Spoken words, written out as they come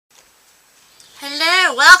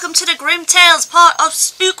Hello, welcome to the Grimm Tales part of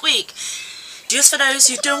Spook Week. Just for those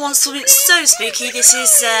who don't want something so spooky, this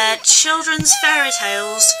is children's fairy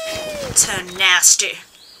tales turned nasty.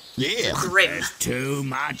 Yeah. Grimm. There's too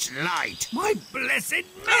much light. My blessed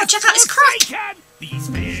Oh, check out this crack. These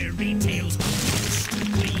fairy tales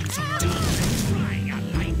waves of darkness flying a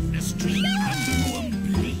light in the street. I'll do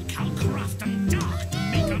 'em bleak, I'll craft them dark,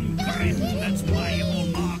 make 'em grim, that's my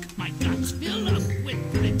hallmark. My guts fill up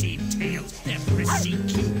with pretty tales. Their prissy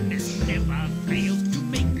cuteness never fails to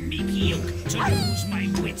make me puke, to lose my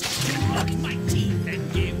wits, to knock my teeth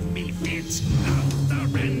and give me fits. Love the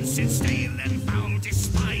rancid, stale and foul,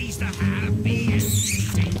 despise the happy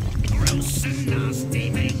ending. Gross and nasty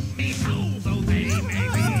make me howl, though they may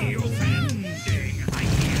be offending. I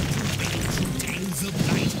hear through tales of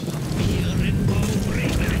light, fear and woe,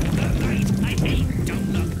 bring back the light. I hate dumb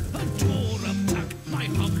luck, adore a tuck. My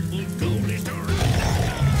humble goal is to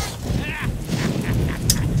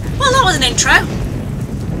Well, that was an intro.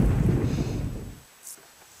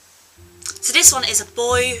 So this one is a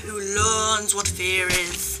boy who learns what fear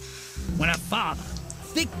is. When a father,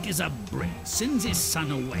 thick as a brick, sends his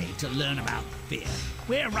son away to learn about fear,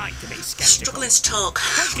 we're right to be skeptical. Struggling to talk.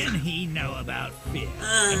 What can he know about fear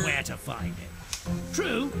and where to find it?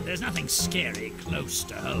 True, there's nothing scary close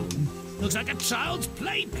to home. Looks like a child's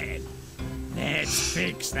playpen. Let's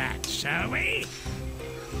fix that, shall we?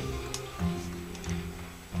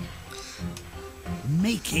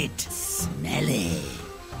 Make it smelly.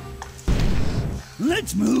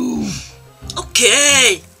 Let's move.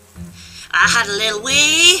 Okay. I had a little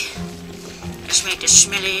wee. Let's make it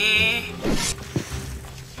smelly.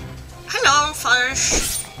 Hello,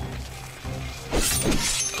 fish.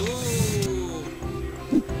 Ooh.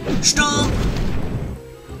 Stomp.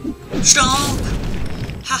 Stomp.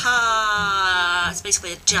 Haha. It's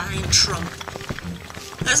basically a giant trump.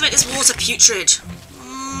 Let's make this water putrid.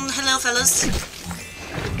 Hello, fellas.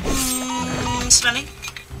 Smelly.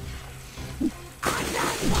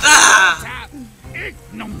 Ah!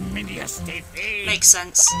 Ignominious defeat. Makes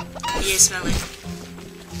sense. He is smelly.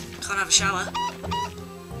 Can't have a shower.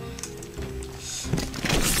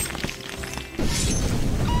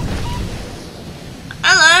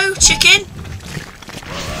 Hello, chicken.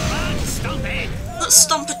 Stop it. Let's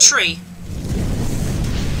stomp a tree.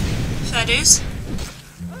 Fair dues.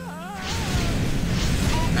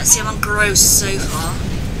 Let's see if I'm gross so far.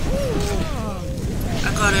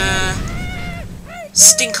 I've got a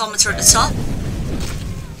stinkometer at the top.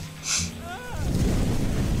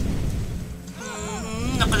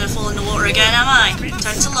 Not gonna fall in the water again, am I?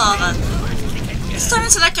 Turn to lava. It's turned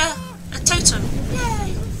into like a totem.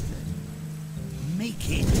 Yay! Make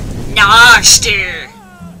it Nasty!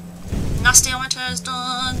 Nastyometer's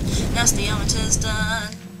done. Nastyometer's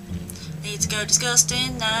done. Need to go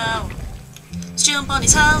disgusting now. Let's jump on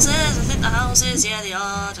these houses. I think the houses, yeah, they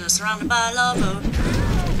are. They're surrounded by lava.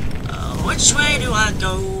 Which way do I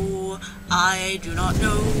go? I do not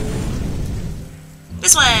know.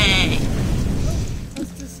 This way!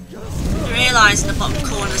 I realise in the bottom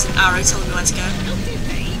corner there's an arrow telling me where to go.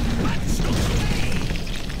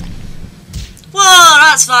 Whoa,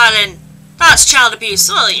 that's violent. That's child abuse.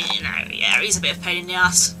 Well, you know, yeah, he's a bit of a pain in the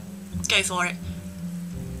ass. Go for it.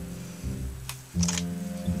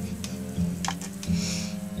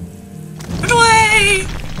 Run away!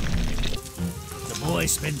 The boy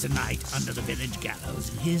spends a night under the village gallows,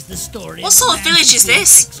 and here's the story. What sort of village is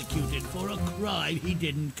this? Executed for a crime he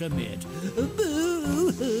didn't commit.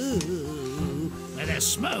 Boo-hoo. Where there's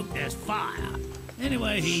smoke, there's fire.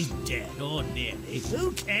 Anyway, he's dead, or nearly.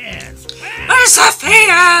 Who cares? Where's the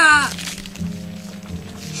fear?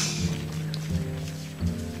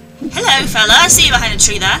 Hello, fella. I see you behind the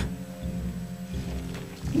tree there.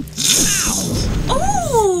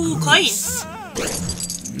 Ooh, coin.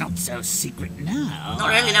 Not so secret now. Not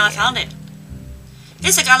really, now I found it.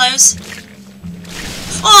 Here's the gallows.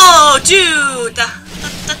 Oh, dude!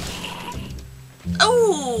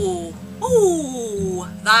 Ooh! Ooh!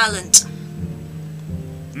 Violent.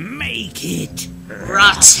 Make it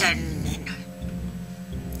Rotten.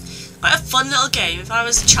 Quite a fun little game. If I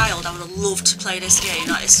was a child, I would have loved to play this game.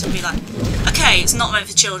 Like, this would be like, okay, it's not meant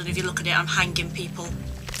for children. If you look at it, I'm hanging people.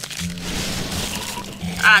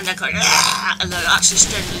 And they're going, and they're actually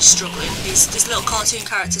generally struggling. These little cartoon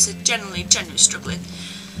characters are generally struggling.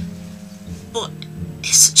 But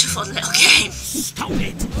it's such a fun little game. Stop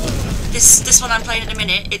it. This one I'm playing at the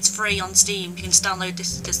minute, it's free on Steam. You can just download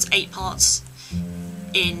this. There's 8 parts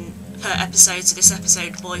per episode. So this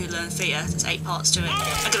episode, Boy Who Learned Fear, there's 8 parts to it.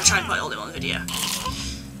 I'm gonna try and put it all in one video.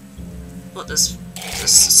 But there's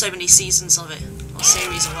so many seasons of it, or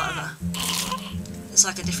series or whatever. It's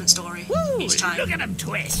like a different story each time. Look at him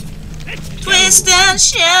twist. Twist and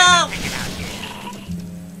shout!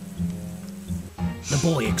 The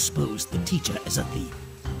boy exposed the teacher as a thief.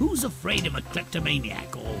 Who's afraid of a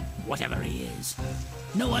kleptomaniac or whatever he is?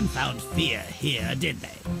 No one found fear here, did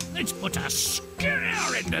they? Let's put a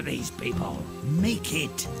scare into these people. Make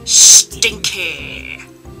it stinky.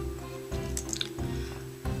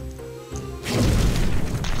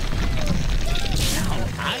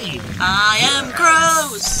 Now I am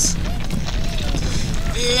gross.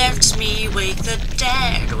 Let me wake the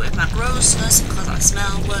dead with my grossness, cause I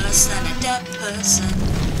smell worse than a dead person.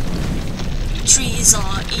 Trees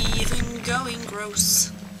are even going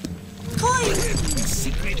gross. Coin!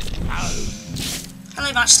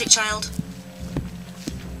 Hello, matchstick child.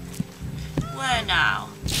 Where now?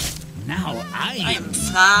 Now I am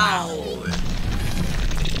foul.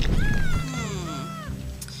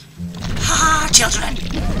 Ha! Children!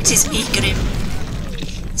 'Tis me, Grimm.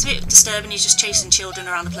 It's a bit disturbing he's just chasing children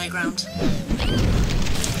around the playground.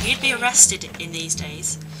 He'd be arrested in these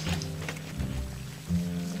days.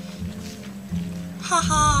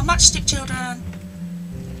 Haha, matchstick children!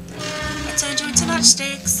 I turned you into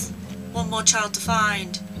matchsticks. One more child to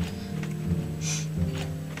find.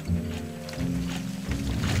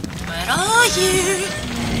 Where are you?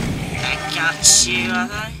 I got you,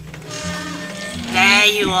 have I? There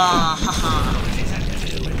you are, haha.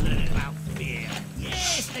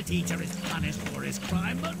 Yes, the teacher is punished for his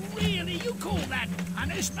crime, but really, you call that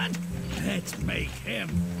punishment? Let's make him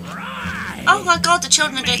cry. Oh my god, the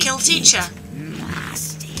children are going to kill the teacher.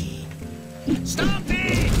 Nasty. Stop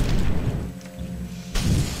it!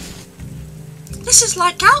 This is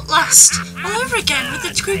like Outlast, all over again with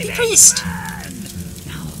the creepy priest.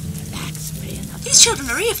 Now that's fair enough. These children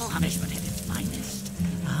are evil. Punishment at its finest.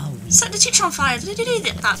 Set the teacher on fire. Do they do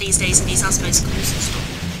that these days in these Aspo schools?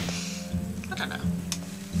 I don't know.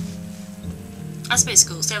 Aspo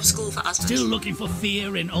schools, they have a school for Aspo. Still looking for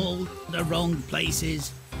fear in all the wrong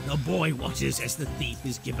places. The boy watches as the thief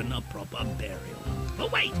is given a proper burial.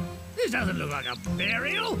 But wait, this doesn't look like a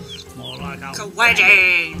burial. More like a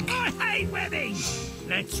wedding. I hate weddings.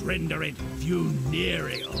 Let's render it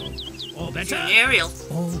funereal. Or better, funereal.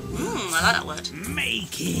 I like that word.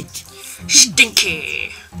 Make it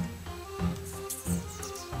stinky.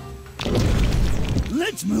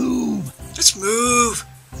 Let's move. Let's move.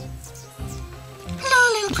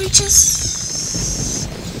 Hello, little creatures.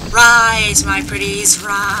 Rise, my pretties,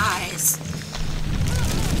 rise.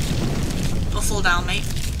 Or fall down, mate.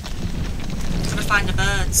 Gotta find the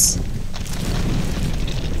birds.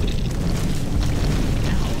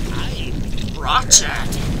 Roger.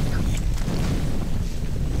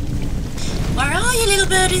 Where are you, little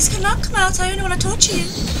birdies? Come out, I only want to touch you.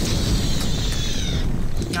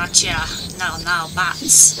 Gotcha. Now,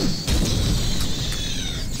 bats.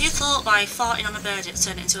 Who thought by farting on a bird it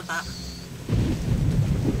turned it into a bat?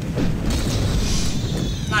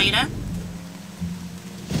 Now you know.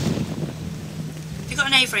 If you've got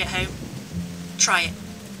an aviary at home, try it.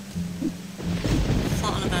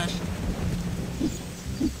 Fart on a bird.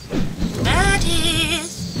 Birdies!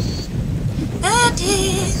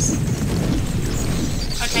 Birdies!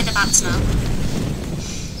 Okay, the bats now.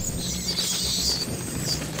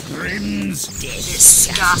 Grimm's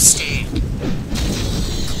disgusting.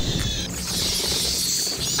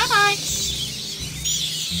 Bye-bye.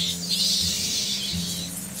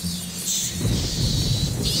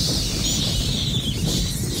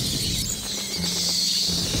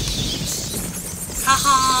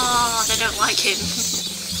 Haha, they don't like him.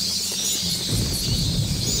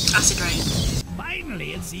 Acid rain.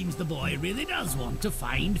 Finally, it seems the boy really does want to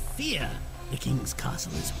find fear. The king's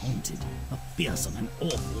castle is haunted, a fearsome and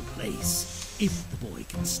awful place. If the boy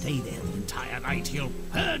can stay there the entire night, he'll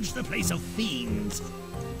purge the place of fiends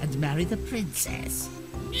and marry the princess.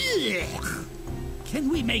 Ugh. Can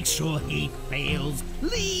we make sure he fails,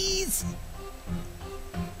 please?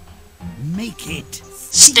 Make it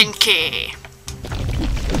stinky.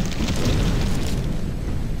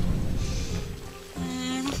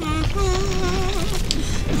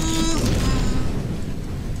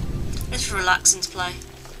 It's relaxing to play.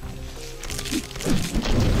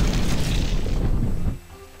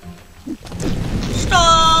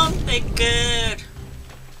 Stomp it good.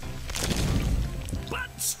 But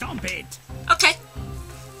stomp it. Okay.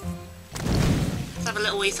 Let's have a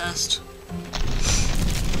little wee first.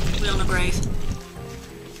 Wheel on a grave.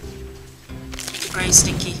 The grave's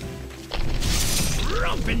stinky.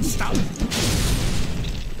 Romp and stomp.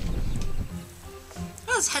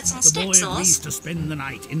 Oh, his head's on the sticks, boy agrees to spend the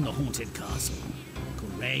night in the haunted castle.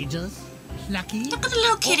 Courageous, lucky, look at the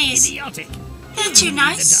little kitties. Idiotic. They're too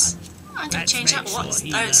nice. I'm gonna change that. What?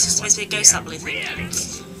 Oh, it's supposed to be a ghost, I believe.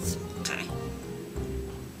 Okay.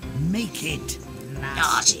 Make it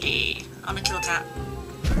nasty. I'm gonna kill a cat.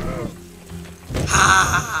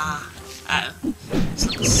 Ha! Oh. This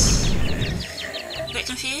looks a bit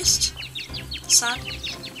confused. Sad.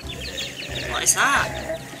 What is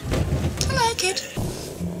that? Hello, kid.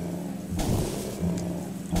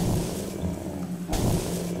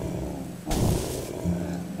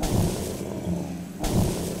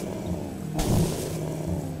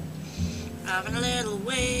 Having a little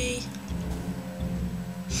wee.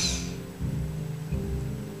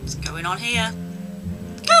 What's going on here?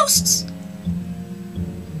 Ghosts!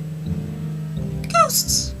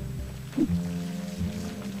 Ghosts!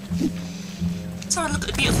 Let's have a look at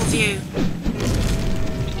the beautiful view.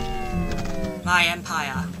 My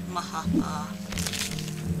empire. Mahaha.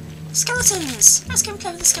 Skeletons! Let's go and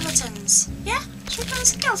play with the skeletons. Yeah? Should we play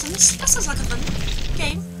with the skeletons? That sounds like a fun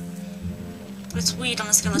game. Let's weed on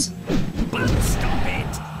the skeleton. Stop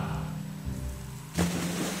it!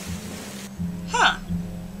 Huh.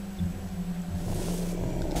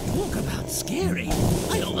 Talk about scary.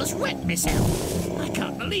 I almost wet myself. I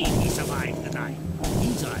can't believe he survived the night.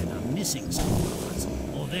 He's either missing some parts,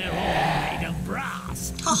 or they're all made of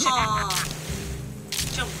brass. Ha ha!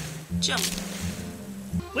 Jump, jump.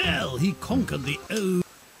 Well, he conquered the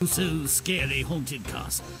oh-so scary haunted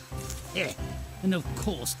castle. And of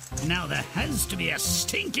course, now there has to be a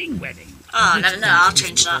stinking wedding. Ah, no, I'll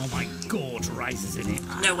change that. Oh my gorge rises in it.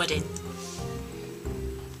 No wedding.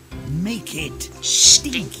 Make it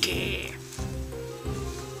Stinky.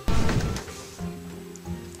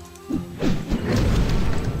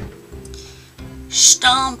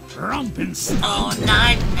 Stomp romp and stomp. all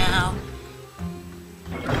night now.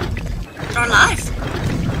 They're alive.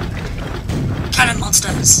 Cannon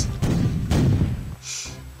monsters.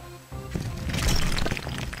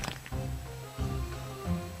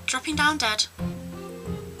 Dropping down dead.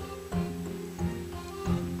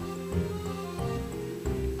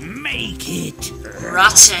 Make it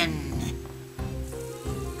Rotten.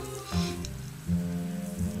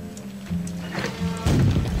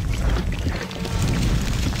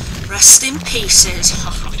 Rest in pieces. Ha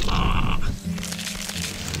ha ha.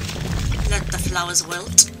 Let the flowers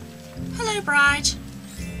wilt. Hello, bride.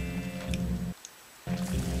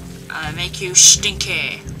 I make you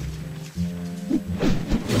stinky.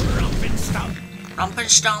 romp and stomp. Romp and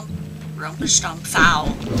stomp. Romp and stomp. Foul.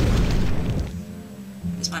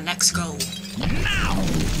 Is my next goal. Now.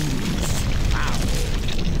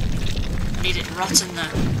 I need it rotten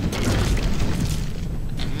though.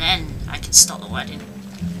 And then I can start the wedding.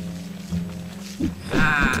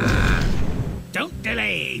 Ah. Don't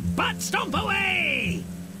delay, but stomp away.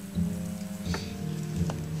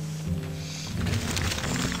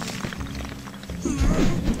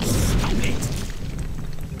 Stomp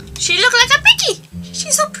it. She looked like a piggy.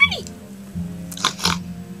 She's so pretty.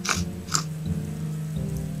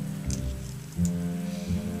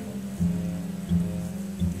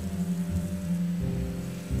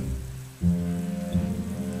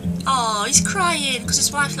 Oh, he's crying because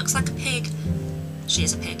his wife looks like a pig. She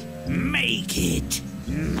is a pig. Make it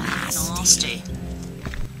nasty. Nasty.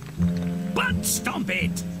 But stomp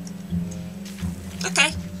it.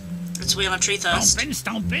 Okay. Let's wheel on a tree first.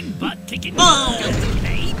 Stomping, but kicking. Boom. Don't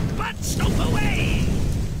delay, but stomp away.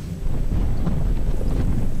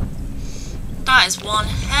 That is one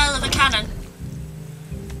hell of a cannon.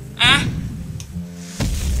 Eh?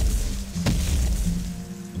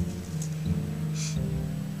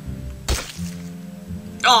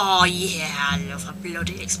 Oh yeah, I love a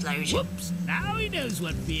bloody explosion. Whoops, now he knows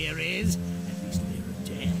what fear is. At least fear of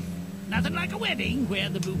death. Nothing like a wedding where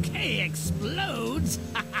the bouquet explodes.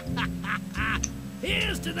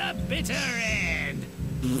 Here's to the bitter end.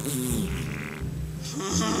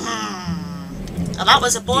 And that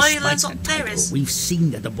was a boy who Despite learns the what fear title, is. we've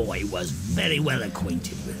seen that the boy was very well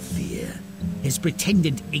acquainted with fear. His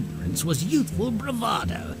pretended ignorance was youthful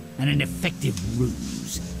bravado and an effective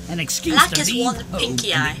ruse. An excuse Like to his leave one home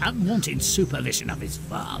pinky in eye. the unwanted supervision of his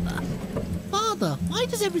father. Father, why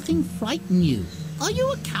does everything frighten you? Are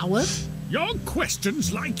you a coward? Your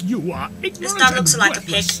questions like you are ignorant This dad looks and like a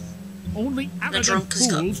worthless. Only arrogant drunk has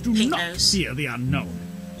got fools do pink not nose. fear the unknown.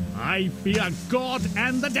 I fear God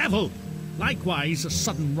and the devil. Likewise, a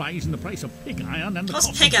sudden rise in the price of pig iron and the What's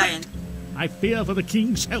cost pig of bread. iron? I fear for the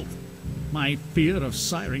king's health. My fear of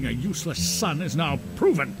siring a useless son is now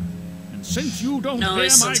proven. And since you don't No, hear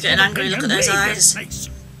his my son's getting angry. Look at those provocation, leave this eyes. place.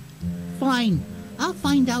 Fine. I'll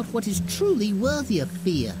find out what is truly worthy of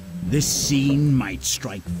fear. This scene might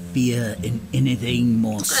strike fear in anything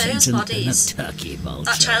more Look at those sentient than a bodies. turkey vulture.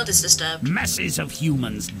 That child is disturbed. Masses of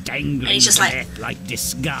humans dangling And he's just to like- death like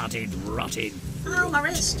discarded, rotted. Oh, my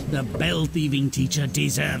wrist. The bell-thieving teacher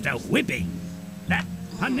deserved a whipping. That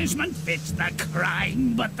punishment fits the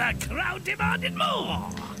crime, but the crowd demanded more.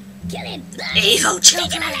 Kill him! Evil Teach him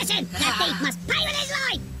children. a lesson! That thief must pay with his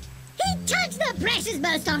life! He touched the precious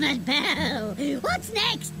most honoured bell! What's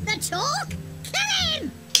next? The chalk? Kill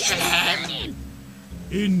him! Kill him. him!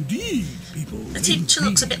 Indeed, people. The teacher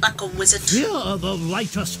looks a bit like a wizard. Fear the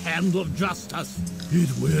lightest hand of justice. It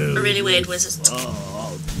will. A really weird wizard.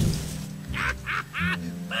 fall.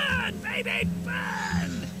 Burn, baby,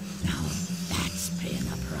 burn! Now that's paying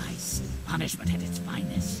a price. Punishment at its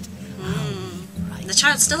finest. The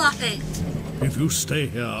child's still happy. If you stay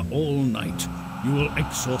here all night, you will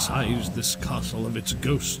exorcise this castle of its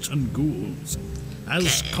ghosts and ghouls.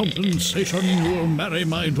 As compensation, you will marry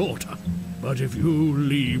my daughter. But if you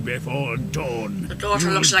leave before dawn, The daughter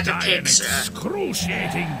you looks will like a die pig, an sir.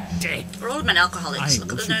 excruciating death. We're all men alcoholics.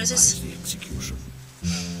 Look at the noses. supervise the execution.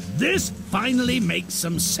 This finally makes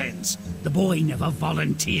some sense. The boy never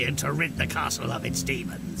volunteered to rid the castle of its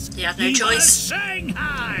demons. He had no He was choice.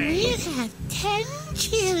 Shanghai. We have 10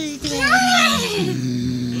 children.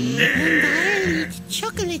 And I eat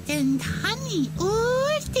chocolate and honey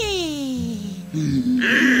all day.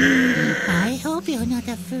 I hope you're not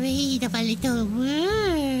afraid of a little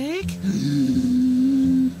work.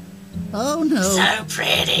 Oh no. So I'm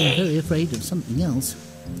pretty. very afraid of something else.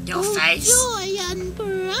 Your face. Joy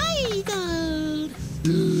unbridled.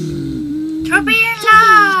 To be in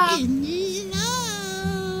love. In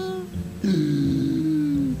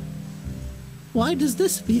love. Why does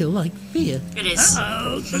this feel like fear? It is.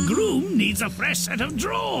 Oh, the groom needs a fresh set of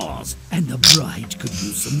drawers. And the bride could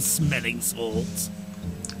use some smelling salts.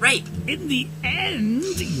 Rape. In the end,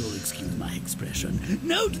 you'll excuse my expression,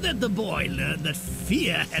 note that the boy learned that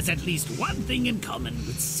fear has at least one thing in common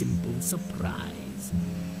with simple surprise.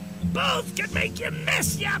 Both can make you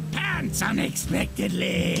mess your pants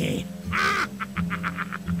unexpectedly.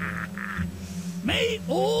 May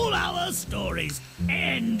all our stories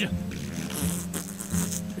end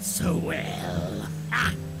so well.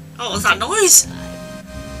 Oh, what's that noise?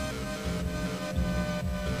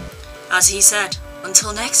 As he said,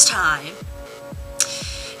 until next time.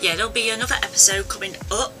 Yeah, there'll be another episode coming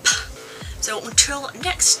up. So until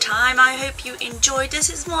next time, I hope you enjoyed this.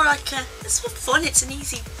 It's more like it's for fun. It's an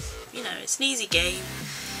easy, it's an easy game.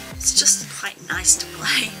 It's just quite nice to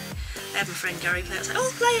play. I have my friend Gary play. I was like,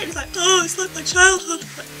 oh, play it. He's like, oh, it's like my childhood.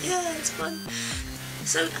 But yeah, it's fun.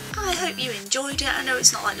 So I hope you enjoyed it. I know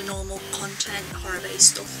it's not like the normal content,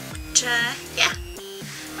 horror-based stuff, but yeah.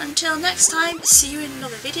 Until next time, see you in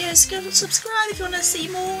another video. So go and subscribe if you want to see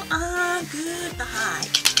more. And goodbye.